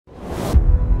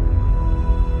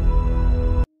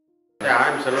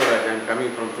Selvaraj. I am coming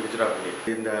from Tiruchirappalli.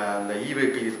 The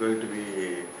e-vehicle is going to be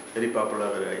very popular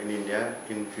in India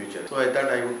in future. So I thought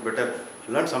I would better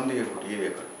learn something about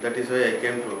e-vehicle. That is why I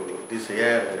came to this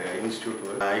air institute,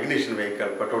 ignition vehicle,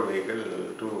 petrol vehicle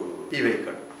to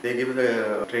e-vehicle. They give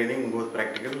the training both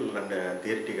practical and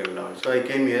theoretical also. So I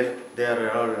came here. They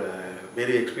are all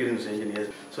very experienced engineers.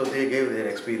 So they gave their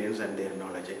experience and their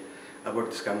knowledge about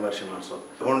this conversion also.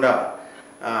 Honda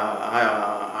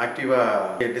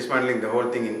Activa dismantling the whole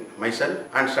thing in myself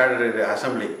and started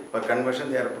assembly. For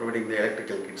conversion they are providing the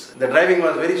electrical kits. The driving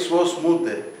was very so smooth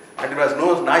and it was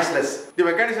no noiseless. The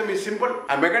mechanism is simple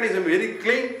and mechanism very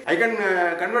clean. I can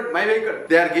convert my vehicle.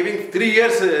 They are giving 3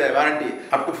 years warranty.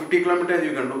 Up to 50 kilometers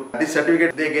you can do. This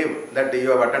certificate they gave that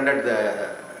you have attended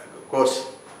the course,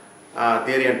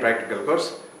 theory and practical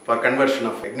course for conversion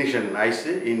of ignition IC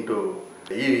into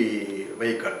EV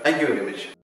vehicle. Thank you very much.